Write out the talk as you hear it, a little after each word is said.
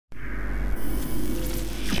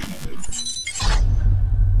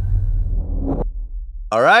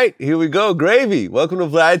All right, here we go. Gravy, welcome to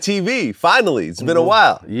Vlad TV. Finally, it's been a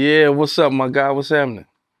while. Yeah, what's up, my guy? What's happening?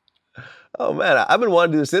 Oh man, I've been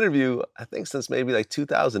wanting to do this interview, I think since maybe like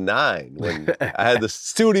 2009 when I had the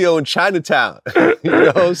studio in Chinatown. You know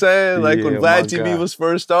what I'm saying? Like when Yeah, Vlad my TV guy. was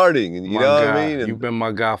first starting, and you My know what I guy, mean? And you've been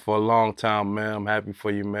my guy for a long time, man. I'm happy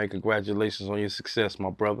for you, man. Congratulations on your success, my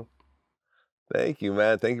brother. thank you,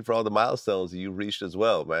 man. Thank you for all the milestones that you've reached as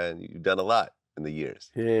well, man. You've done a lot in the years.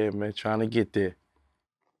 Yeah, man, trying to get there.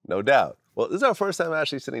 No doubt. Well, this is our first time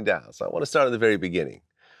actually sitting down, so I want to start at the very beginning.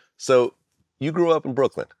 So, you grew up in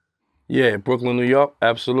Brooklyn. Yeah, Brooklyn, New York,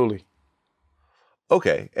 absolutely.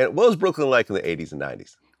 Okay, and what was Brooklyn like in the 80s and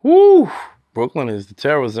 90s? Woo! Brooklyn is the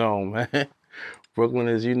terror zone, man. Brooklyn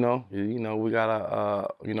is, we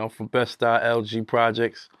got from Best Style LG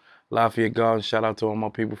Projects, Lafayette Gardens. Shout out to all my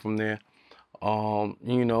people from there.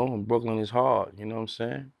 Brooklyn is hard. You know what I'm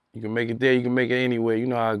saying? You can make it there, you can make it anywhere. You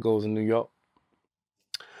know how it goes in New York.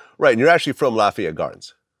 Right, and you're actually from Lafayette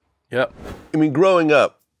Gardens. Yep. I mean, growing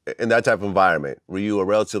up in that type of environment, were you a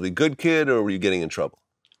relatively good kid or were you getting in trouble?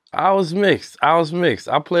 I was mixed.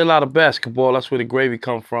 I play a lot of basketball. That's where the gravy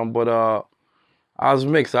come from. But I was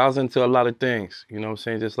mixed. I was into a lot of things. You know what I'm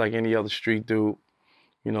saying? Just like any other street dude.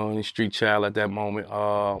 Any street child at that moment.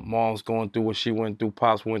 Mom's going through what she went through.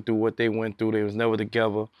 Pops went through what they went through. They was never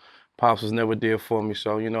together. Pops was never there for me.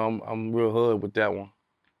 So, I'm real hood with that one.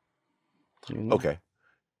 Okay.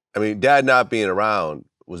 I mean, dad not being around,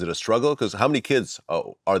 was it a struggle? Because how many kids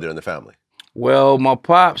are there in the family? Well, on my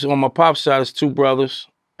pop's side is 2 brothers.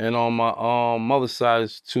 And on my mother's side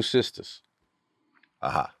is 2 sisters.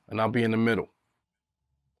 Aha. And I'll be in the middle.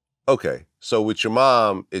 Okay. So with your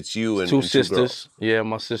mom, it's you and 2 sisters. 2 girls. Yeah,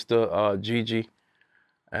 my sister Gigi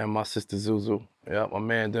and my sister Zuzu. Yeah, my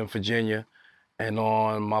man in Virginia. And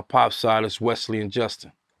on my pop's side is Wesley and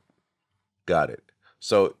Justin. Got it.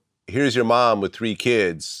 So here's your mom with 3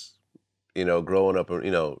 kids, growing up,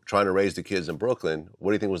 trying to raise the kids in Brooklyn.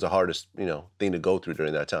 What do you think was the hardest, thing to go through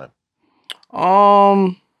during that time?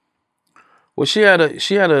 Well, she had an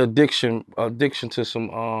addiction to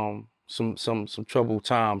some troubled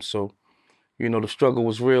times. So, the struggle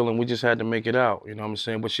was real and we just had to make it out, you know what I'm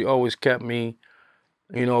saying? But she always kept me,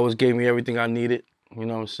 always gave me everything I needed, you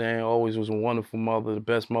know what I'm saying? Always was a wonderful mother, the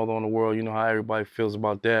best mother in the world. You know how everybody feels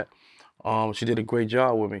about that. She did a great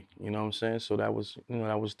job with me, you know what I'm saying? So that was,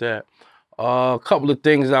 that. A couple of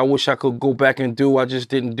things I wish I could go back and do, I just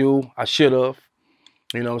didn't do. I should have,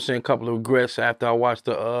 you know what I'm saying? A couple of regrets after I watched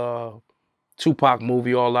the Tupac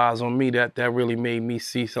movie, All Eyes on Me. That really made me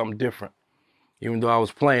see something different. Even though I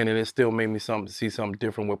was playing it still made me see something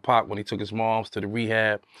different with Pac when he took his moms to the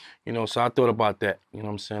rehab. So I thought about that. You know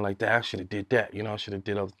what I'm saying? Like, that, I should have did that. I should have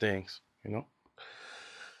did other things,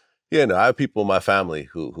 Yeah, no, I have people in my family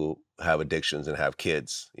who have addictions and have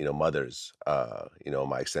kids, mothers,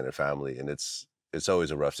 my extended family. And it's always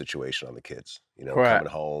a rough situation on the kids, Right.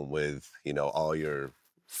 coming home with, all your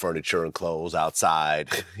furniture and clothes outside,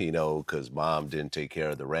 because mom didn't take care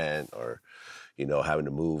of the rent or, having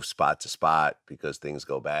to move spot to spot because things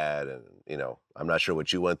go bad. And, I'm not sure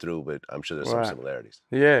what you went through, but I'm sure there's some similarities.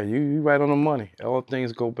 Yeah, you right on the money. All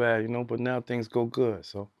things go bad, but now things go good.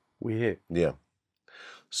 So we hit. Yeah.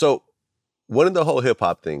 So when did the whole hip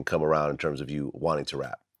hop thing come around in terms of you wanting to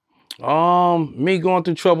rap? Me going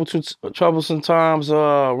through troublesome times,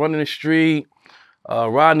 running the street,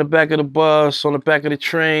 riding the back of the bus, on the back of the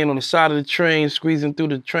train, on the side of the train, squeezing through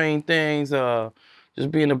the train things, just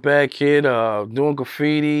being a bad kid, doing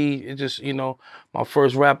graffiti. It just, my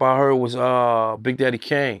first rap I heard was Big Daddy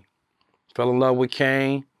Kane. Fell in love with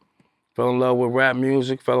Kane, fell in love with rap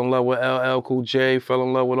music, fell in love with LL Cool J, fell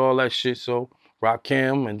in love with all that shit. So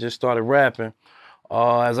Rakim, and just started rapping.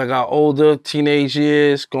 As I got older, teenage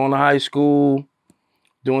years, going to high school,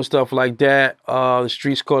 doing stuff like that, the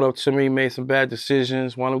streets caught up to me, made some bad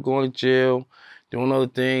decisions, wound up going to jail, doing other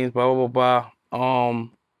things, blah, blah, blah, blah.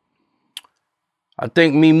 I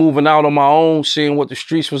think me moving out on my own, seeing what the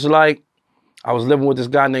streets was like, I was living with this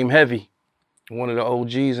guy named Heavy, one of the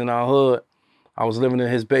OGs in our hood. I was living in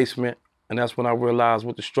his basement, and that's when I realized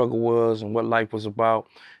what the struggle was and what life was about.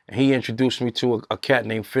 And he introduced me to a cat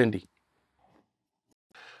named Fendi.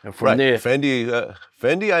 And from there,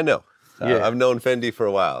 Fendi, I know. Yeah. I've known Fendi for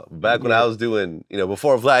a while. Back when I was doing,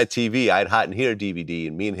 before Vlad TV, I had Hot in Here DVD,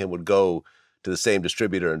 and me and him would go to the same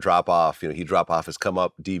distributor and drop off. He'd drop off his Come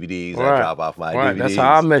Up DVDs, I'd drop off my DVDs. That's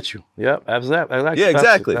how I met you. Yep, exactly. Yeah,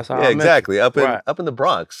 exactly. That's how I met you. Up in the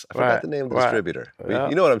Bronx. I forgot the name of the distributor.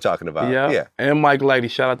 You know what I'm talking about. Yeah. And Mike Lighty.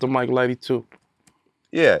 Shout out to Mike Lighty too.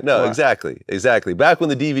 Yeah, no, exactly. Back when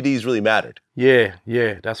the DVDs really mattered. Yeah.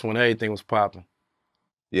 That's when everything was popping.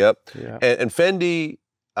 Yep. Yeah. And Fendi,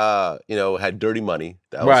 you know, had Dirty Money.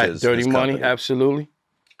 That was Right, Dirty his Money, company. absolutely.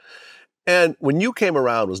 And when you came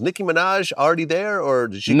around, was Nicki Minaj already there, or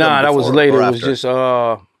did she come Nah, that was before later. or It was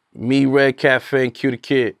after? just me, Red Cafe, and Q the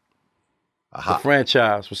Kid. The Aha.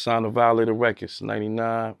 franchise was signed to Violator Records,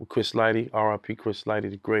 99 with Chris Lighty, R.I.P. Chris Lighty,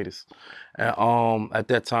 the greatest. And at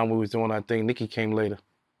that time we was doing our thing. Nicki came later.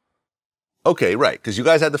 Okay, right, because you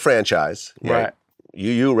guys had the franchise. Yeah, Right.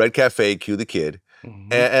 you, Red Cafe, Q the Kid,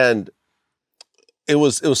 Mm-hmm. and it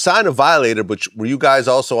was signed to Violator, but were you guys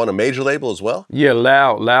also on a major label as well? Yeah,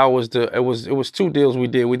 Loud. Loud was it was two deals we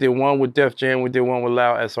did. We did one with Def Jam, we did one with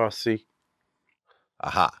Loud SRC.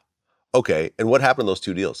 Aha. Okay, and what happened to those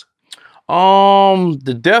two deals?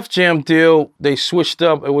 The Def Jam deal, they switched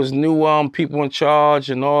up. It was new people in charge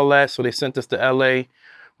and all that, so they sent us to LA.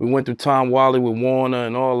 We went through Tom Wally with Warner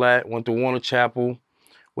and all that. Went to Warner Chapel,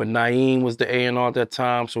 where Naeem was the A&R at that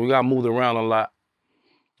time, so we got moved around a lot.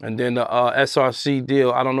 And then the SRC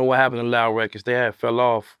deal, I don't know what happened to Loud Records. They had fell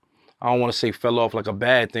off. I don't want to say fell off like a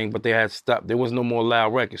bad thing, but they had stopped. There was no more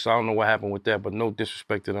Loud Records, so I don't know what happened with that, but no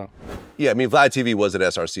disrespect to them. Yeah, I mean, Vlad TV was at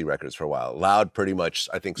SRC Records for a while. Loud pretty much,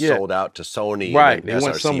 I think, Yeah. sold out to Sony, Right, and they then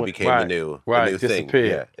went SRC somewhere. became Right, the new right, thing.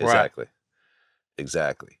 disappeared. Yeah, Right.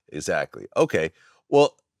 exactly. Okay,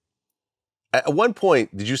 well, at one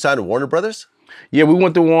point, did you sign to Warner Brothers? Yeah, we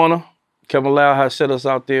went to Warner. Kevin Loud had set us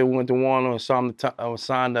out there. We went to Warner and signed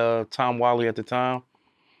Tom Wally at the time.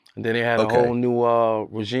 And then they had a Okay. whole new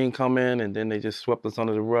regime come in, and then they just swept us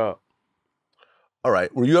under the rug. All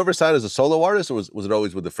right. Were you ever signed as a solo artist, or was it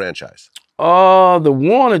always with the franchise? The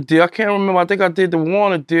Warner deal, I can't remember. I think I did the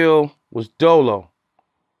Warner deal was Dolo.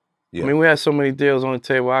 Yeah. I mean, we had so many deals on the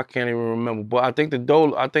table, I can't even remember. But I think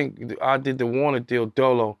I did the Warner deal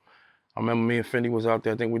Dolo. I remember me and Fendi was out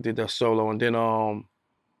there. I think we did that solo. And then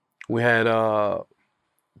we had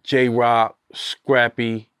J-Rock,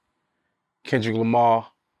 Scrappy, Kendrick Lamar,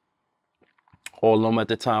 all of them at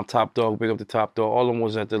the time, Top Dog, big up the Top Dog. All of them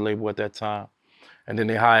was at the label at that time. And then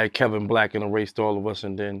they hired Kevin Black and erased all of us.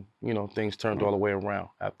 And then, you know, things turned all the way around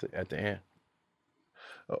at the end.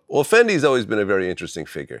 Well, Fendi's always been a very interesting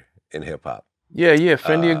figure in hip hop. Yeah,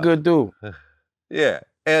 Fendi a good dude. Yeah.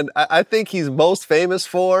 And I think he's most famous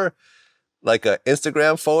for like an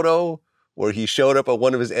Instagram photo where he showed up at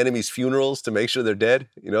one of his enemies' funerals to make sure they're dead.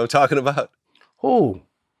 You know what I'm talking about? Who?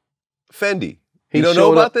 Fendi. He You don't know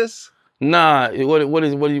showed about up- this? Nah, what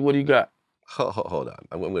do you got? Hold on.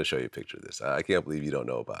 I'm going to show you a picture of this. I can't believe you don't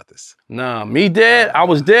know about this. Nah, me dead? I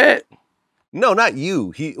was dead? No, not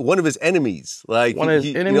you. One of his enemies. Like One of his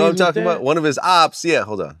you know enemies what I'm was talking about? dead? One of his ops. Yeah,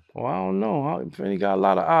 hold on. Well, I don't know. Fendi got a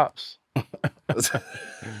lot of ops.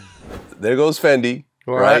 There goes Fendi,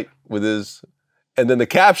 All right? right. With his, and then the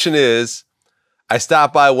caption is, I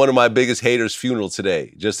stopped by one of my biggest haters' funeral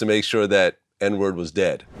today just to make sure that N-word was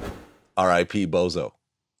dead. R.I.P. Bozo.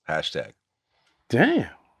 Hashtag. Damn.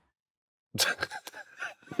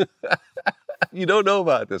 You don't know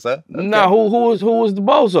about this, huh? Nah, who was the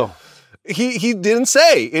bozo? He didn't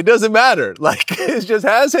say. It doesn't matter. Like, it just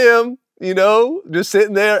has him, you know, just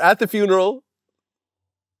sitting there at the funeral.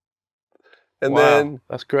 And Wow, then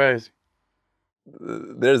that's crazy.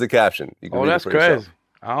 there's the caption. You can Oh, read it that's for crazy. yourself.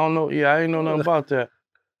 I don't know. Yeah, I ain't know nothing about that.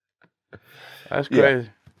 That's Yeah. crazy.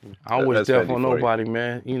 I don't wish That's death Fendi on for you. nobody,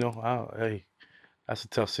 man. You know, hey, that's a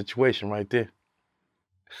tough situation right there.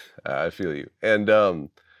 I feel you. And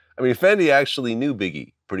I mean, Fendi actually knew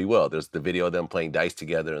Biggie pretty well. There's the video of them playing dice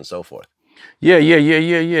together and so forth. Yeah.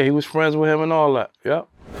 He was friends with him and all that. Yep.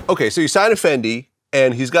 Okay, so you signed to Fendi,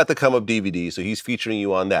 and he's got the Come Up DVD, so he's featuring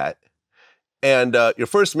you on that. And your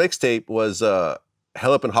first mixtape was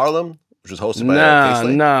Hell Up in Harlem, which was hosted by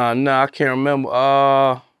K-Slay. Nah, I can't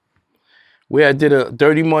remember. We had did a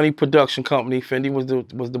Dirty Money production company. Fendi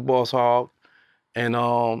was the boss hog, and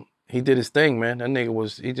he did his thing, man. That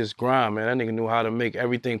nigga he just grind, man. That nigga knew how to make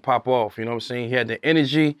everything pop off. You know what I'm saying? He had the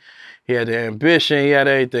energy, he had the ambition, he had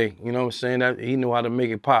everything. You know what I'm saying? That he knew how to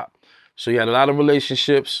make it pop. So he had a lot of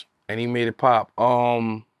relationships, and he made it pop.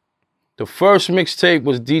 The first mixtape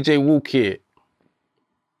was DJ Woo Kid.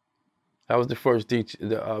 That was the first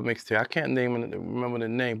mixtape. I can't remember the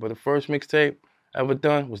name, but the first mixtape ever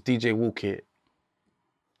done was DJ Woo Kid.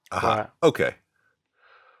 Right.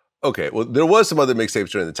 Okay. Well, there was some other mixtapes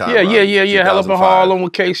during the time. Yeah. Hell Up in Harlem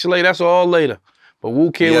with K-Slay. That's all later. But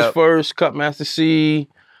Woo Kid was first. Cutmaster C.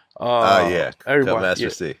 Yeah. Everybody. Cutmaster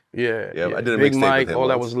C. Yeah. I did a Big mixtape Mike. with him All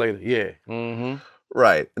that once. was later. Yeah. Mm-hmm.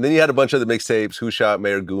 Right. And then you had a bunch of the mixtapes. Who Shot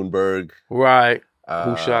Mayor Goonberg? Right.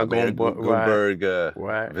 Who Shot Mayor Goonberg?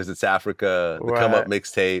 Right. Visits Africa. The Come Up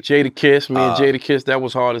mixtape. Jada Kiss. Me and Jada Kiss. That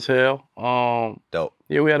was hard as hell. Dope.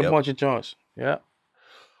 Yeah, we had a bunch of joints. Yeah.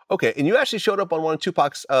 Okay, and you actually showed up on one of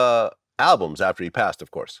Tupac's albums after he passed,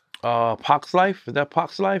 of course. Pac's Life, is that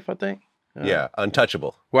Pac's Life, I think? Yeah,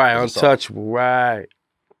 Untouchable. Right, was a song. Untouchable, right.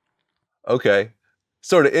 Okay.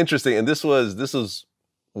 Sort of interesting. And this was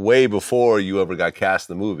way before you ever got cast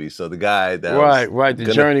in the movie. So the guy that Right.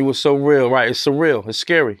 The journey was so real. Right, it's surreal. It's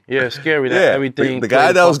scary. Yeah, it's scary that everything. The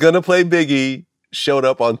guy that was gonna play Biggie showed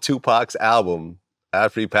up on Tupac's album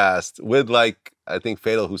after he passed with, like, I think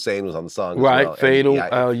Fatal Hussein was on the song as well.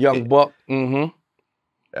 Fatal, Young Buck.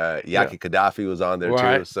 Mm-hmm. Yaki Gaddafi was on there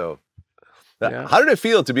too. So Yeah. how did it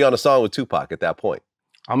feel to be on a song with Tupac at that point?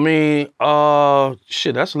 I mean,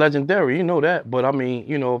 shit, that's legendary. You know that. But I mean,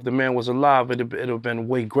 you know, if the man was alive, it'd have been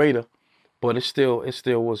way greater. But it still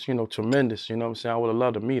was, you know, tremendous. You know what I'm saying? I would have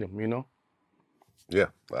loved to meet him, you know? Yeah,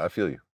 I feel you.